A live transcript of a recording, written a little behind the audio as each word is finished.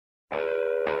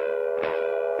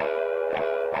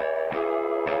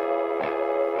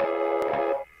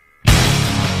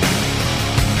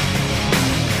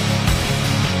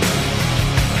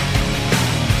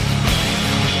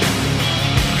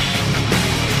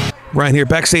Right here,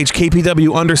 backstage,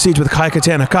 KPW Under Siege with Kai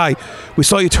Katana. Kai, we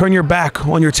saw you turn your back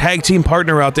on your tag team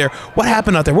partner out there. What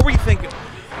happened out there? What were you thinking?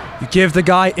 You give the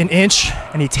guy an inch,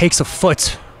 and he takes a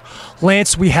foot.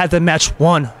 Lance, we had the match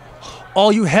won.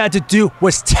 All you had to do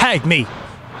was tag me.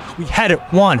 We had it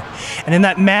won. And in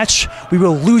that match, we were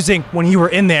losing when you were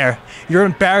in there. You're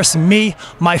embarrassing me,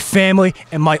 my family,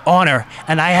 and my honor,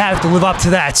 and I have to live up to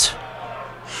that.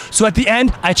 So at the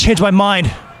end, I changed my mind,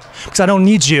 because I don't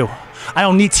need you. I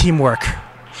don't need teamwork.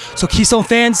 So Keystone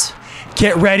fans,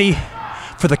 get ready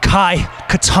for the Kai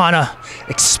Katana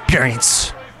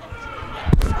experience.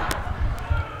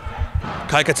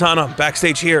 Kai Katana,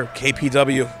 backstage here,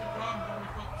 KPW.